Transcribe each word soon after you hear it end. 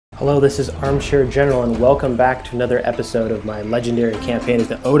Hello, this is Armchair General, and welcome back to another episode of my legendary campaign as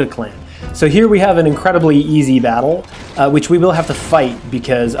the Oda clan. So here we have an incredibly easy battle, which we will have to fight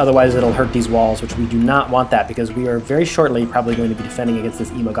because otherwise it'll hurt these walls, which we do not want that because we are very shortly probably going to be defending against this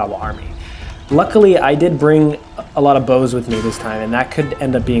Imagawa army. Luckily, I did bring a lot of bows with me this time, and that could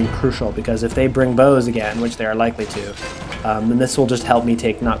end up being crucial because if they bring bows again, which they are likely to, then this will just help me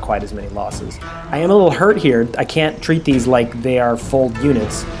take not quite as many losses. I am a little hurt here. I can't treat these like they are full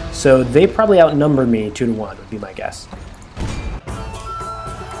units, so they probably outnumber me 2-1 would be my guess.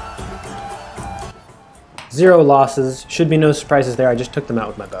 0 losses. Should be no surprises there. I just took them out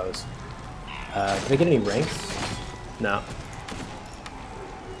with my bows. Did I get any ranks? No.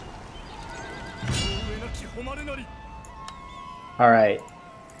 Alright,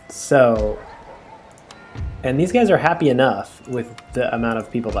 so, and these guys are happy enough with the amount of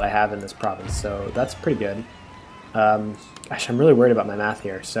people that I have in this province, so that's pretty good. Gosh, I'm really worried about my math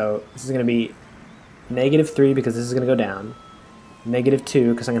here. So this is going to be -3 because this is going to go down, -2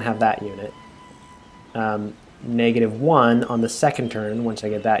 because I'm going to have that unit, -1 on the second turn once I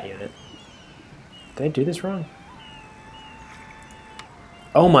get that unit. Did I do this wrong?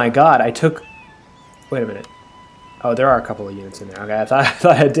 Oh my god, I took, wait a minute. Oh, there are a couple of units in there. Okay, I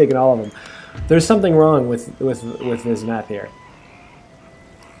thought I had taken all of them. There's something wrong with this math here.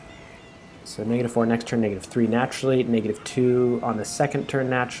 So -4 next turn, -3 naturally, -2 on the second turn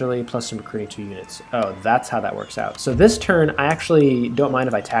naturally, plus some recruiting 2 units. Oh, that's how that works out. So this turn, I actually don't mind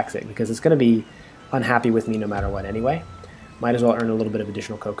if I tax it because it's going to be unhappy with me no matter what anyway. Might as well earn a little bit of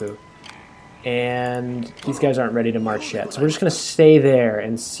additional koku. And these guys aren't ready to march yet. So we're just going to stay there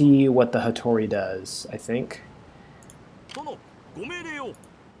and see what the Hattori does, I think.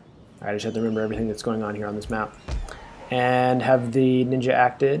 Alright, I just have to remember everything that's going on here on this map. And have the ninja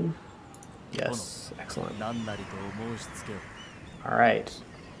acted? Yes, excellent. Alright.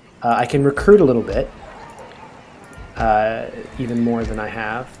 I can recruit a little bit. Even more than I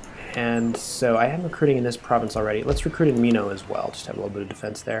have. And so I am recruiting in this province already. Let's recruit in Mino as well, just have a little bit of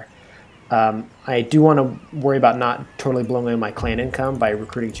defense there. I do want to worry about not totally blowing away my clan income by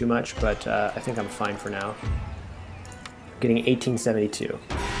recruiting too much, but I think I'm fine for now. Getting 1872.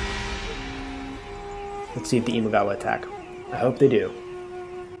 Let's see if the Imagawa attack. I hope they do.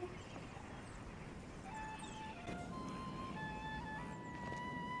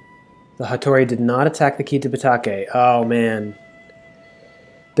 The Hattori did not attack the Kitabatake. Oh man.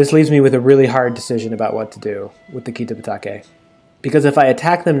 This leaves me with a really hard decision about what to do with the Kitabatake. Because if I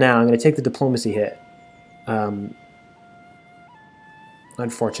attack them now, I'm going to take the diplomacy hit.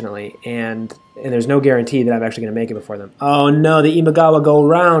 Unfortunately, and there's no guarantee that I'm actually going to make it before them. Oh no, the Imagawa go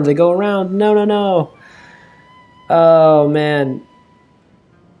around. They go around. No, no, no. Oh man.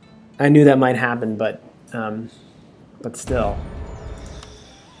 I knew that might happen, but still.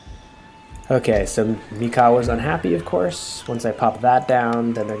 Okay, so Mikawa's unhappy, of course. Once I pop that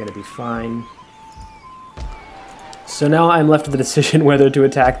down, then they're going to be fine. So now I'm left with the decision whether to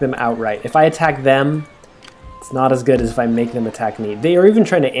attack them outright. If I attack them, it's not as good as if I make them attack me. They are even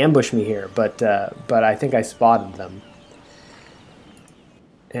trying to ambush me here, but I think I spotted them.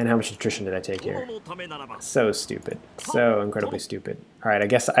 And how much attrition did I take here? So stupid. So incredibly stupid. Alright, I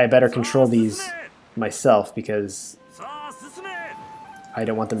guess I better control these myself because I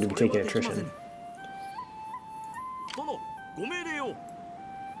don't want them to be taking attrition.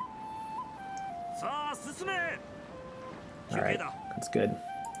 Alright, that's good.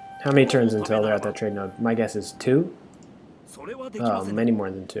 How many turns until they're at that trade node? My guess is 2? Oh, many more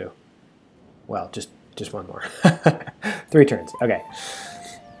than 2. Well, just one more. 3 turns. Okay.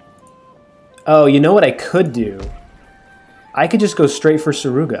 Oh, you know what I could do? I could just go straight for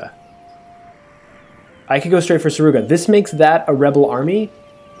Suruga. I could go straight for Suruga. This makes that a rebel army?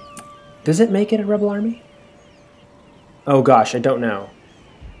 Does it make it a rebel army? Oh gosh, I don't know.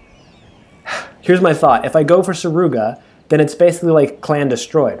 Here's my thought. If I go for Suruga, then it's basically like clan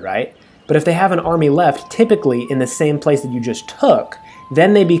destroyed, right? But if they have an army left, typically in the same place that you just took,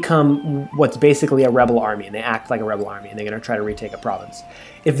 then they become what's basically a rebel army, and they act like a rebel army, and they're going to try to retake a province.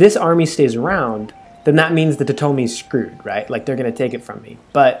 If this army stays around, then that means the Totomi's screwed, right? Like, they're going to take it from me.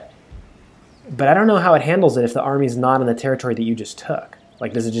 But I don't know how it handles it if the army's not in the territory that you just took.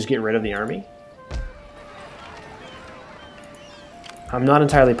 Like, does it just get rid of the army? I'm not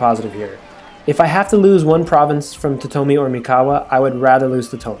entirely positive here. If I have to lose one province from Totomi or Mikawa, I would rather lose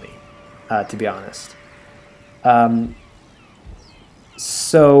Totomi, to be honest.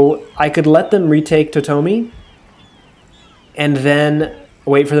 So I could let them retake Totomi, and then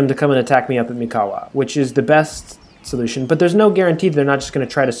wait for them to come and attack me up at Mikawa, which is the best solution. But there's no guarantee they're not just going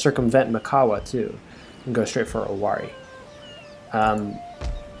to try to circumvent Mikawa, too, and go straight for Owari.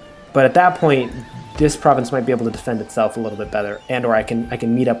 But at that point, this province might be able to defend itself a little bit better, and or I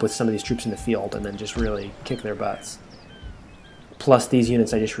can meet up with some of these troops in the field and then just really kick their butts. Plus these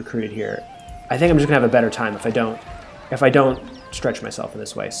units I just recruited here. I think I'm just gonna have a better time if I don't stretch myself in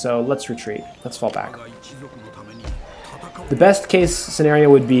this way. So let's retreat. Let's fall back. The best case scenario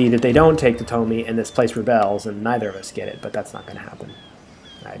would be that they don't take Totomi and this place rebels and neither of us get it, but that's not going to happen.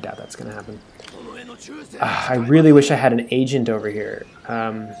 I doubt that's going to happen. I really wish I had an agent over here.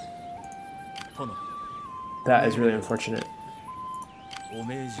 That is really unfortunate.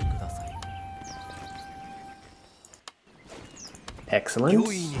 Excellent.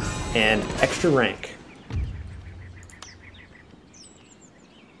 And extra rank.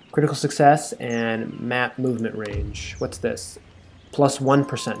 Critical success and map movement range. What's this? Plus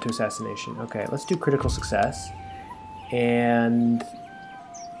 1% to assassination. Okay, let's do critical success. And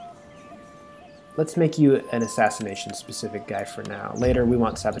let's make you an assassination specific guy for now. Later we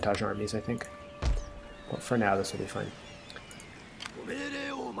want sabotage armies, I think. But for now this will be fine.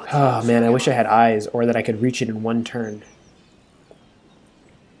 Oh man, I wish I had eyes or that I could reach it in one turn.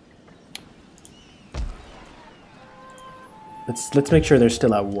 Let's make sure they're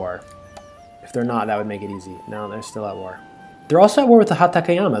still at war. If they're not, that would make it easy. No, they're still at war. They're also at war with the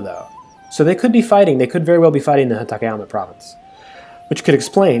Hatakeyama, though. So they could be fighting. They could very well be fighting the Hatakeyama province. Which could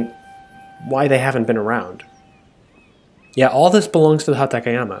explain why they haven't been around. Yeah, all this belongs to the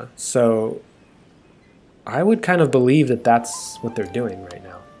Hatakeyama. So I would kind of believe that that's what they're doing right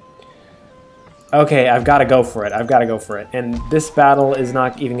now. Okay, I've got to go for it. I've got to go for it. And this battle is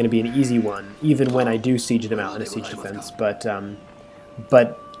not even going to be an easy one, even when I do siege them out in a siege defense. But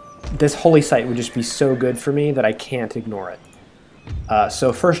this holy site would just be so good for me that I can't ignore it.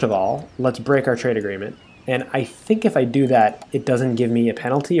 So first of all, let's break our trade agreement. And I think if I do that, it doesn't give me a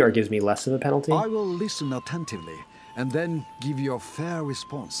penalty or gives me less of a penalty. I will listen attentively and then give you a fair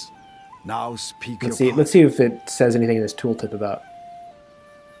response. Now speak. Let's see if it says anything in this tooltip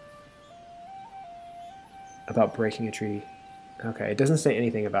about breaking a treaty. Okay, it doesn't say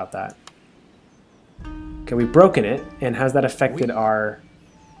anything about that. Okay, we've broken it, and has that affected our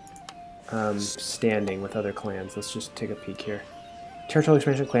standing with other clans? Let's just take a peek here. Territorial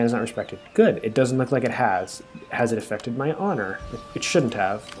expansion clan is not respected. Good, it doesn't look like it has. Has it affected my honor? It shouldn't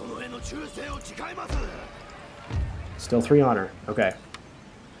have. Still 3 honor, okay.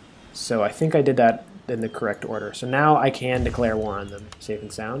 So I think I did that in the correct order. So now I can declare war on them, safe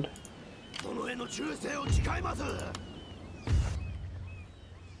and sound.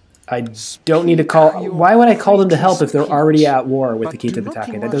 I don't need to call... Why would I call them to help if they're already at war with the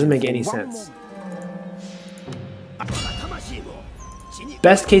Kitabatake? That doesn't make any sense.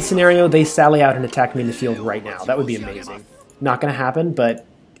 Best case scenario, they sally out and attack me in the field right now. That would be amazing. Not going to happen, but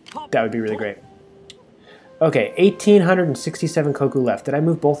that would be really great. Okay, 1,867 koku left. Did I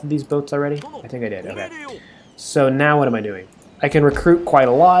move both of these boats already? I think I did, okay. So now what am I doing? I can recruit quite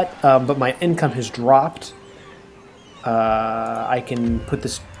a lot, but my income has dropped. I can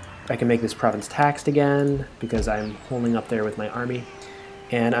make this province taxed again because I'm holding up there with my army,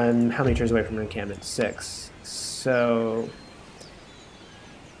 and I'm how many turns away from an encampment? 6. So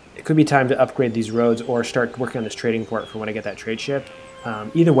it could be time to upgrade these roads or start working on this trading port for when I get that trade ship.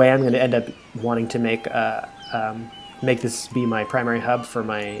 Either way, I'm going to end up wanting to make this be my primary hub for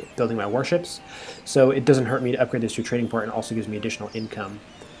building my warships. So it doesn't hurt me to upgrade this to a trading port, and also gives me additional income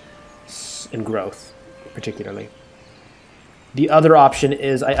and growth, particularly. The other option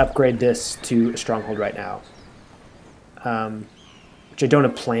is I upgrade this to a stronghold right now, which I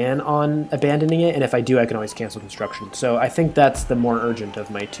don't plan on abandoning it, and if I do, I can always cancel construction. So I think that's the more urgent of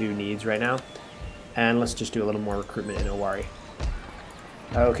my 2 needs right now. And let's just do a little more recruitment in Owari.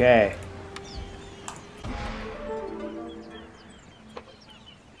 Okay.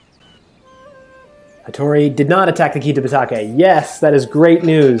 Hattori did not attack the Kitabatake. Yes, that is great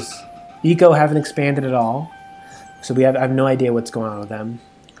news. Ikko haven't expanded at all, so I have no idea what's going on with them.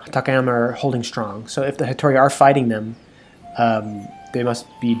 Takayama are holding strong, so if the Hattori are fighting them, they must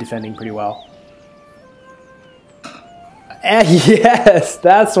be defending pretty well. Yes,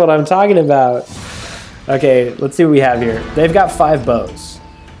 that's what I'm talking about. Okay, let's see what we have here. They've got 5 bows.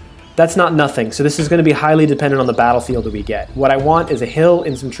 That's not nothing, so this is going to be highly dependent on the battlefield that we get. What I want is a hill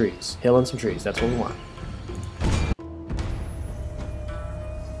and some trees. Hill and some trees, that's what we want.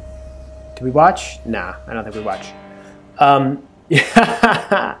 Do we watch? Nah, I don't think we watch.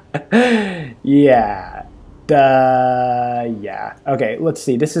 Yeah. Yeah. Okay, let's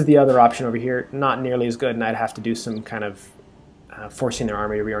see. This is the other option over here. Not nearly as good, and I'd have to do some kind of forcing their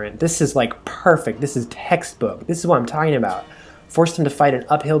army to reorient. This is like perfect. This is textbook. This is what I'm talking about. Force them to fight an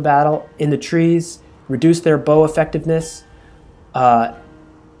uphill battle in the trees, reduce their bow effectiveness,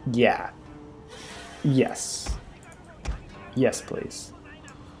 Yeah. Yes. Yes, please.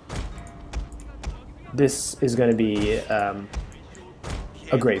 This is going to be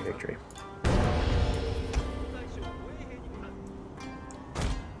a great victory.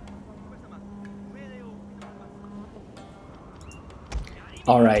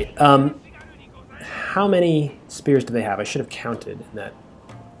 All right. How many spears do they have? I should have counted in that.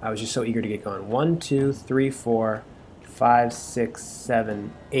 I was just so eager to get going. 1, 2, 3, 4, 5, 6,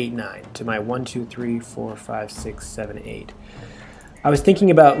 7, 8, 9. To my 1, 2, 3, 4, 5, 6, 7, 8. I was thinking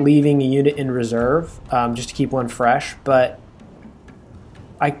about leaving a unit in reserve just to keep one fresh, but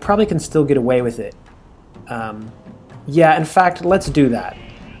I probably can still get away with it. Yeah, in fact, let's do that.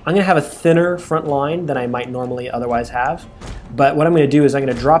 I'm going to have a thinner front line than I might normally otherwise have, but what I'm going to do is I'm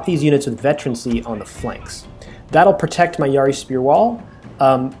going to drop these units with veterancy on the flanks. That'll protect my Yari spear wall,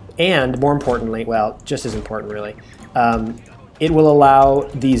 and more importantly, well, just as important really, it will allow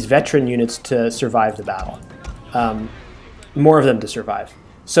these veteran units to survive the battle. More of them to survive.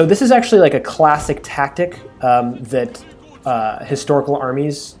 So this is actually like a classic tactic that historical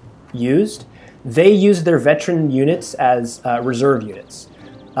armies used. They used their veteran units as reserve units,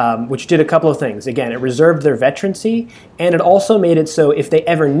 which did a couple of things. Again, it reserved their veterancy, and it also made it so if they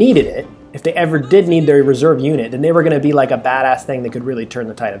ever needed it, if they ever did need their reserve unit, then they were going to be like a badass thing that could really turn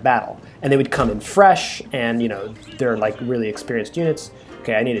the tide of battle. And they would come in fresh, and you know, they're like really experienced units.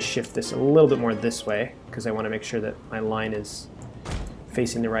 Okay, I need to shift this a little bit more this way because I want to make sure that my line is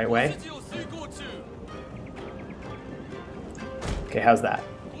facing the right way. Okay, how's that?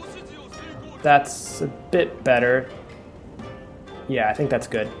 That's a bit better. Yeah, I think that's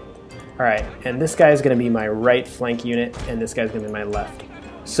good. All right, and this guy is going to be my right flank unit, and this guy's going to be my left.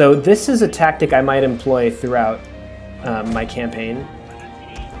 So this is a tactic I might employ throughout my campaign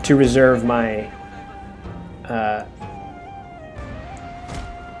to reserve my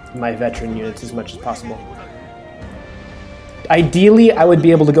my veteran units as much as possible. Ideally, I would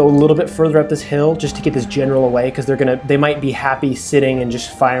be able to go a little bit further up this hill just to get this general away, because they might be happy sitting and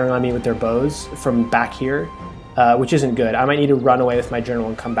just firing on me with their bows from back here, which isn't good. I might need to run away with my general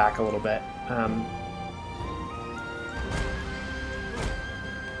and come back a little bit.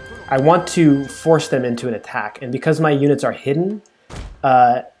 I want to force them into an attack, and because my units are hidden,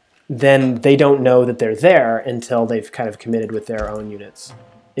 then they don't know that they're there until they've kind of committed with their own units,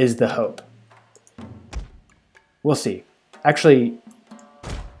 is the hope. We'll see. Actually,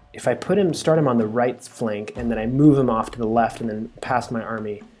 if I start him on the right flank, and then I move him off to the left and then past my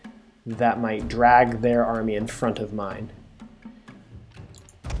army, that might drag their army in front of mine.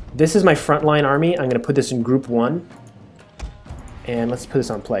 This is my frontline army. I'm going to put this in group 1. And let's put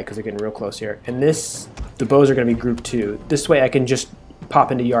this on play because they're getting real close here. And the bows are going to be group 2. This way I can just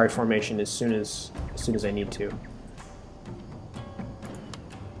pop into Yari formation as soon as I need to.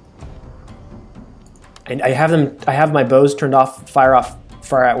 And I have my bows turned off, fire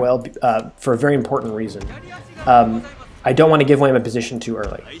at will, for a very important reason. I don't want to give away my position too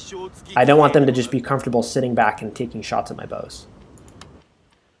early. I don't want them to just be comfortable sitting back and taking shots at my bows.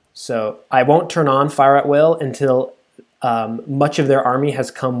 So I won't turn on fire at will until much of their army has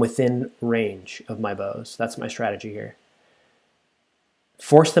come within range of my bows. That's my strategy here.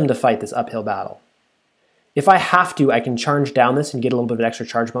 Force them to fight this uphill battle. If I have to, I can charge down this and get a little bit of extra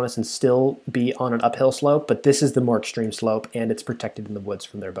charge bonus and still be on an uphill slope, but this is the more extreme slope, and it's protected in the woods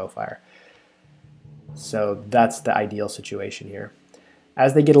from their bow fire. So that's the ideal situation here.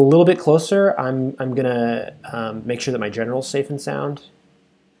 As they get a little bit closer, I'm going to make sure that my general's safe and sound.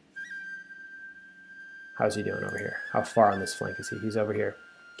 How's he doing over here? How far on this flank is he? He's over here.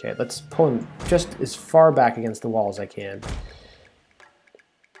 Okay, let's pull him just as far back against the wall as I can.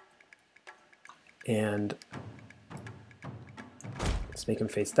 And let's make him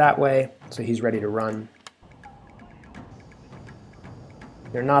face that way so he's ready to run.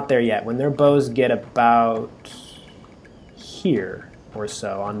 They're not there yet. When their bows get about here or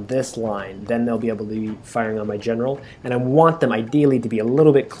so on this line, then they'll be able to be firing on my general. And I want them ideally to be a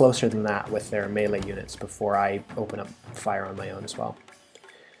little bit closer than that with their melee units before I open up fire on my own as well.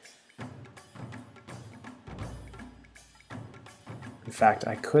 In fact,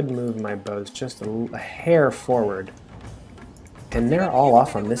 I could move my bows just a hair forward. And they're all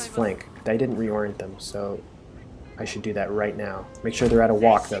off on this flank. I didn't reorient them, so I should do that right now. Make sure they're at a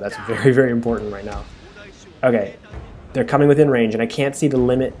walk, though. That's very, very important right now. Okay, they're coming within range, and I can't see the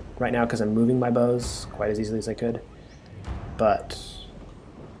limit right now because I'm moving my bows quite as easily as I could. But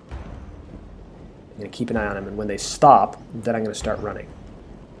I'm going to keep an eye on them, and when they stop, then I'm going to start running.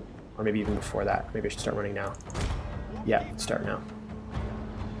 Or maybe even before that. Maybe I should start running now. Yeah, let's start now.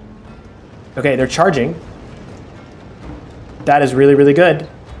 Okay, they're charging. That is really, really good.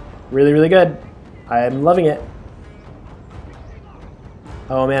 Really, really good. I'm loving it.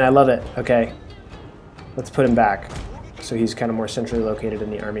 Oh man, I love it. Okay. Let's put him back so he's kind of more centrally located in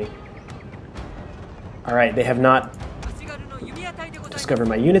the army. Alright, they have not discovered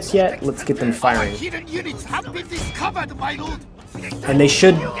my units yet. Let's get them firing. And they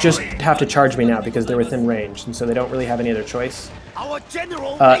should just have to charge me now because they're within range, and so they don't really have any other choice.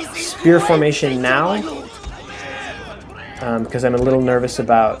 Spear formation now, because I'm a little nervous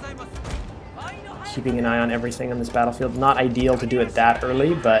about keeping an eye on everything on this battlefield. Not ideal to do it that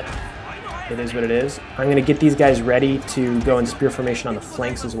early, but it is what it is. I'm going to get these guys ready to go in spear formation on the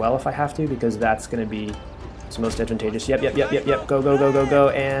flanks as well if I have to, because that's going to be most advantageous. Yep. Go, go, go, go, go,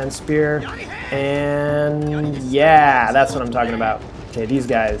 and spear. And yeah, that's what I'm talking about. Okay, these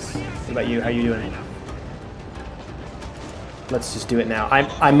guys. What about you? How you doing? Let's just do it now.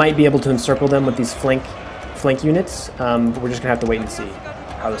 I might be able to encircle them with these flank units, but we're just going to have to wait and see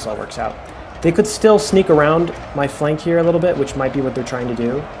how this all works out. They could still sneak around my flank here a little bit, which might be what they're trying to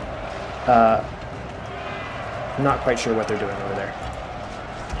do. I'm not quite sure what they're doing over there.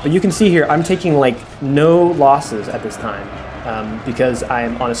 But you can see here, I'm taking like no losses at this time because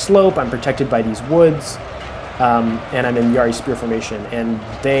I'm on a slope, I'm protected by these woods, and I'm in Yari spear formation, and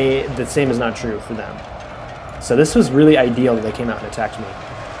the same is not true for them. So this was really ideal that they came out and attacked me.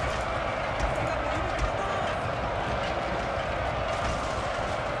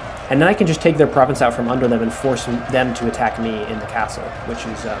 And then I can just take their province out from under them and force them to attack me in the castle, which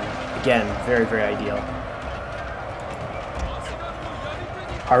is, again, very, very ideal.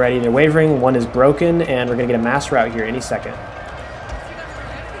 Alrighty, they're wavering, one is broken, and we're going to get a mass rout here any second.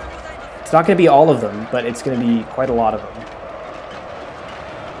 It's not going to be all of them, but it's going to be quite a lot of them.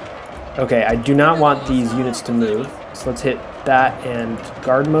 Okay, I do not want these units to move, so let's hit that and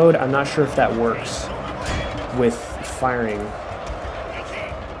guard mode. I'm not sure if that works with firing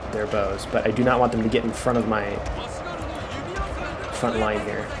their bows, but I do not want them to get in front of my front line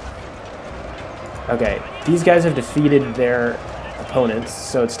here. Okay, these guys have defeated their opponents,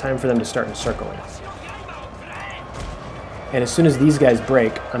 so it's time for them to start encircling. And as soon as these guys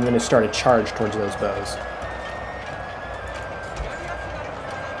break, I'm going to start a charge towards those bows.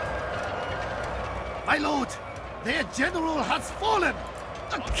 My lord, their general has fallen.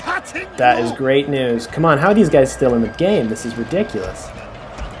 A cutting That is great news. Come on, how are these guys still in the game? This is ridiculous.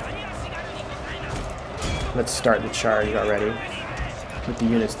 Let's start the charge already with the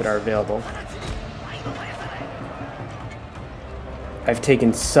units that are available. I've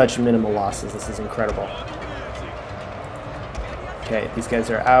taken such minimal losses. This is incredible. Okay, these guys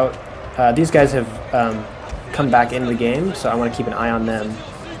are out. These guys have come back into the game, so I want to keep an eye on them.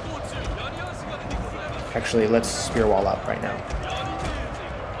 Actually, let's spear wall up right now.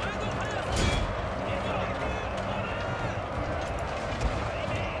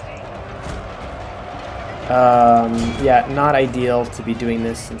 Yeah, not ideal to be doing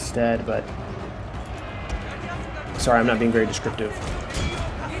this instead, but sorry, I'm not being very descriptive.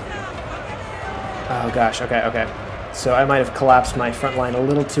 Oh gosh, okay. So I might have collapsed my front line a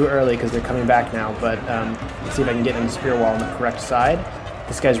little too early because they're coming back now, but let's see if I can get in the spear wall on the correct side.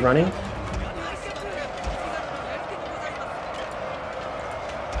 This guy's running.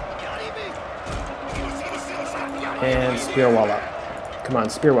 And spear wall up. Come on,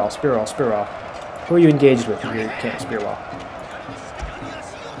 spear wall, spear wall, spear wall. Who are you engaged with if you can't spear wall?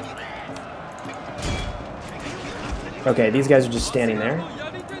 Okay, these guys are just standing there.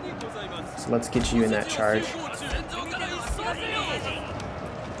 So let's get you in that charge.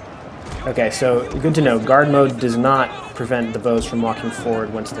 Okay, so good to know. Guard mode does not prevent the bows from walking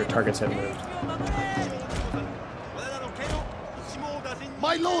forward once their targets have moved.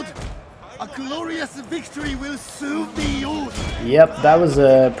 My lord, a glorious victory will soon be yours. Yep, that was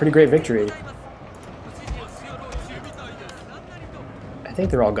a pretty great victory. I think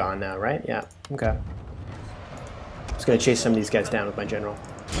they're all gone now, right? Yeah, okay. Just gonna chase some of these guys down with my general.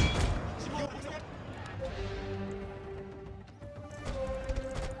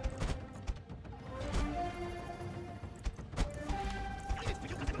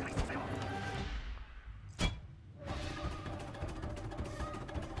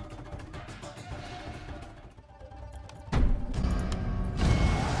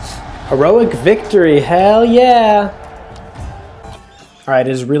 Heroic victory, hell yeah! Alright,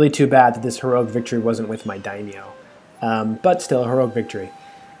 it is really too bad that this heroic victory wasn't with my daimyo. But still, a heroic victory.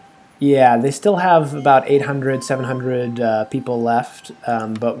 Yeah, they still have about 800, 700 people left,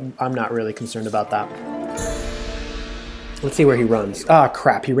 but I'm not really concerned about that. Let's see where he runs. Ah,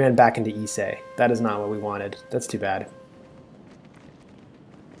 crap, he ran back into Issei. That is not what we wanted. That's too bad.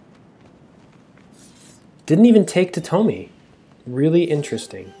 Didn't even take Totomi. Really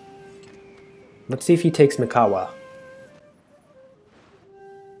interesting. Let's see if he takes Mikawa.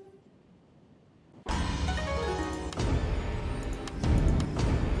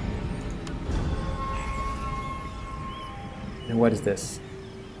 And what is this?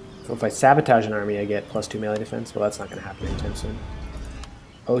 So if I sabotage an army, I get +2 melee defense. Well, that's not going to happen anytime soon.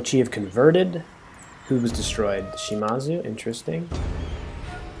 Ochi have converted. Who was destroyed? Shimazu. Interesting.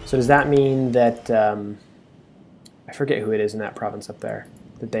 So does that mean that... I forget who it is in that province up there.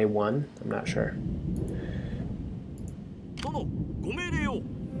 That they won? I'm not sure.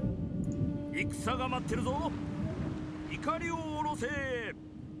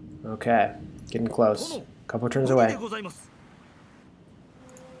 Okay. Getting close. A couple turns away.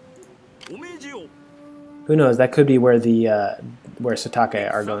 Who knows? That could be where the where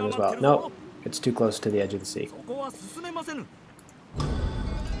Satake are going as well. Nope, it's too close to the edge of the sea.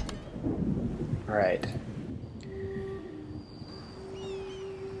 All right.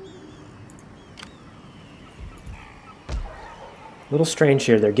 A little strange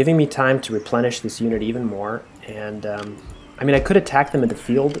here. They're giving me time to replenish this unit even more, and I mean, I could attack them in the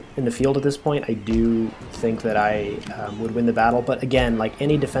field at this point. I do think that I would win the battle, but again, like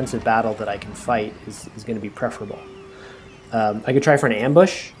any defensive battle that I can fight is going to be preferable. I could try for an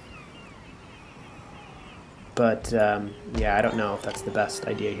ambush, but yeah, I don't know if that's the best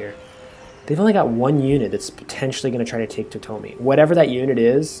idea here. They've only got one unit that's potentially going to try to take Totomi. Whatever that unit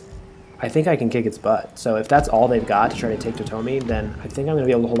is, I think I can kick its butt. So if that's all they've got to try to take Totomi, then I think I'm going to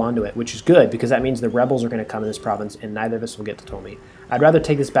be able to hold on to it, which is good, because that means the rebels are going to come in this province, and neither of us will get Totomi. I'd rather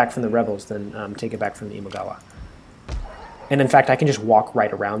take this back from the rebels than take it back from the Imagawa. And in fact, I can just walk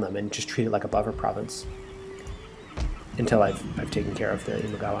right around them and just treat it like a buffer province until I've taken care of the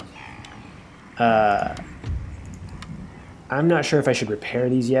Imagawa. I'm not sure if I should repair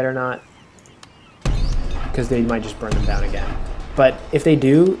these yet or not, because they might just burn them down again. But if they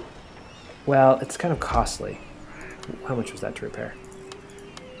do, well, it's kind of costly. How much was that to repair?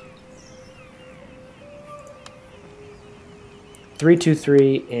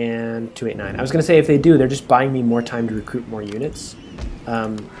 323 and 289. I was going to say if they do, they're just buying me more time to recruit more units.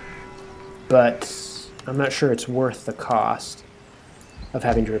 But I'm not sure it's worth the cost of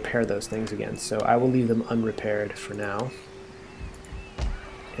having to repair those things again. So I will leave them unrepaired for now.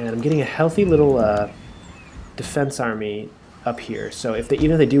 And I'm getting a healthy little defense army up here, so if they,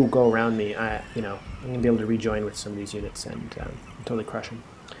 even if they do go around me, I'm gonna be able to rejoin with some of these units and totally crush them.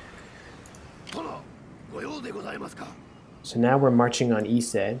 So now we're marching on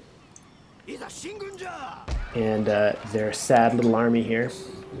Ise, and their sad little army here.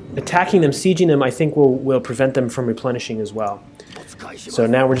 Attacking them, sieging them, I think will prevent them from replenishing as well. So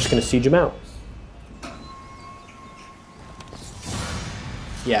now we're just gonna siege them out.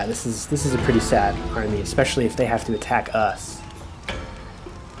 Yeah, this is a pretty sad army, especially if they have to attack us.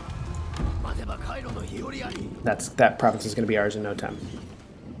 That province is going to be ours in no time.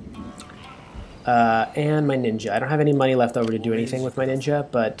 And my ninja. I don't have any money left over to do anything with my ninja,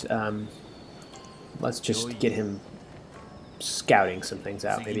 but let's just get him scouting some things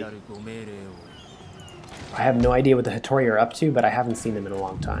out, maybe. I have no idea what the Hattori are up to, but I haven't seen them in a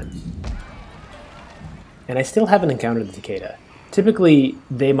long time. And I still haven't encountered the Takeda. Typically,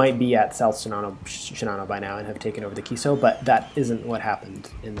 they might be at South Shinano by now and have taken over the Kiso, but that isn't what happened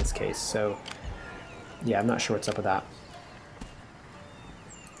in this case. So, yeah, I'm not sure what's up with that.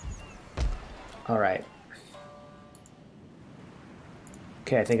 All right.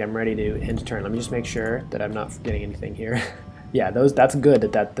 Okay, I think I'm ready to end turn. Let me just make sure that I'm not forgetting anything here. Yeah, that's good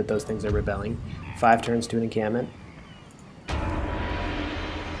that those things are rebelling. 5 turns to an encampment.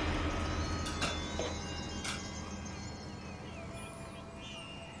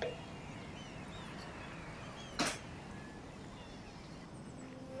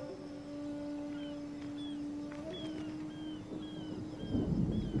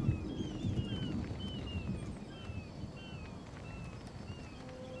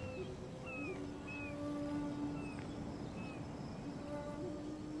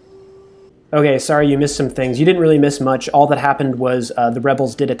 Okay, sorry you missed some things. You didn't really miss much. All that happened was the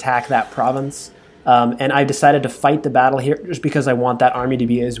rebels did attack that province, and I decided to fight the battle here just because I want that army to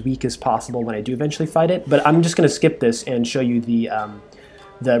be as weak as possible when I do eventually fight it. But I'm just going to skip this and show you the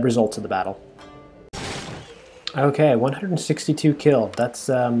results of the battle. Okay, 162 killed. That's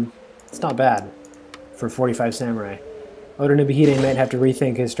not bad for 45 samurai. Oda Nobuhide might have to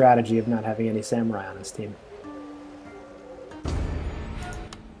rethink his strategy of not having any samurai on his team.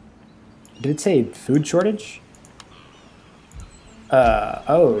 Did it say food shortage?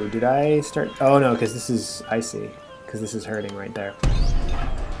 Oh, did I start? Oh no, because this is, I see, because this is hurting right there.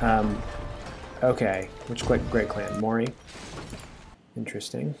 Okay, which great clan? Mori.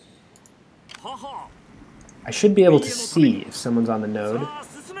 Interesting. I should be able to see if someone's on the node.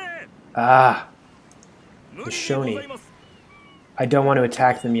 Ah, the Shoni. I don't want to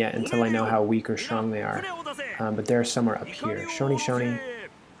attack them yet until I know how weak or strong they are. But they're somewhere up here. Shoni.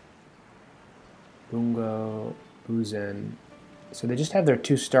 Bungo, Buzen. So they just have their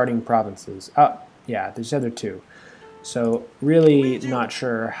 2 starting provinces. Oh, yeah, they just have their 2. So really not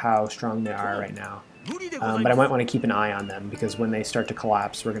sure how strong they are right now. But I might want to keep an eye on them, because when they start to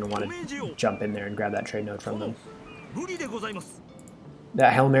collapse, we're going to want to jump in there and grab that trade node from them.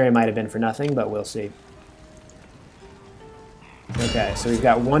 That Hail Mary might have been for nothing, but we'll see. Okay, so we've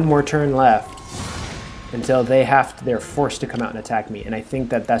got 1 more turn left until they're forced to come out and attack me, and I think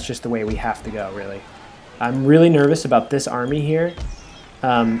that that's just the way we have to go, really. I'm really nervous about this army here.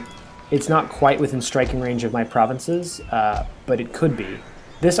 It's not quite within striking range of my provinces, but it could be.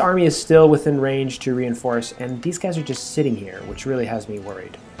 This army is still within range to reinforce, and these guys are just sitting here, which really has me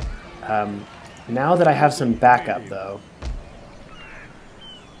worried. Now that I have some backup, though,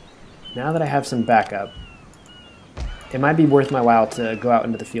 it might be worth my while to go out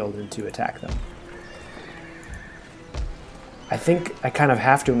into the field and to attack them. I think I kind of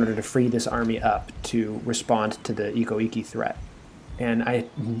have to in order to free this army up to respond to the Ikko Ikki threat. And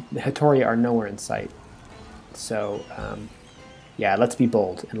Hattori are nowhere in sight. So, yeah, let's be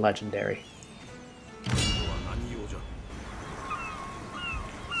bold and legendary.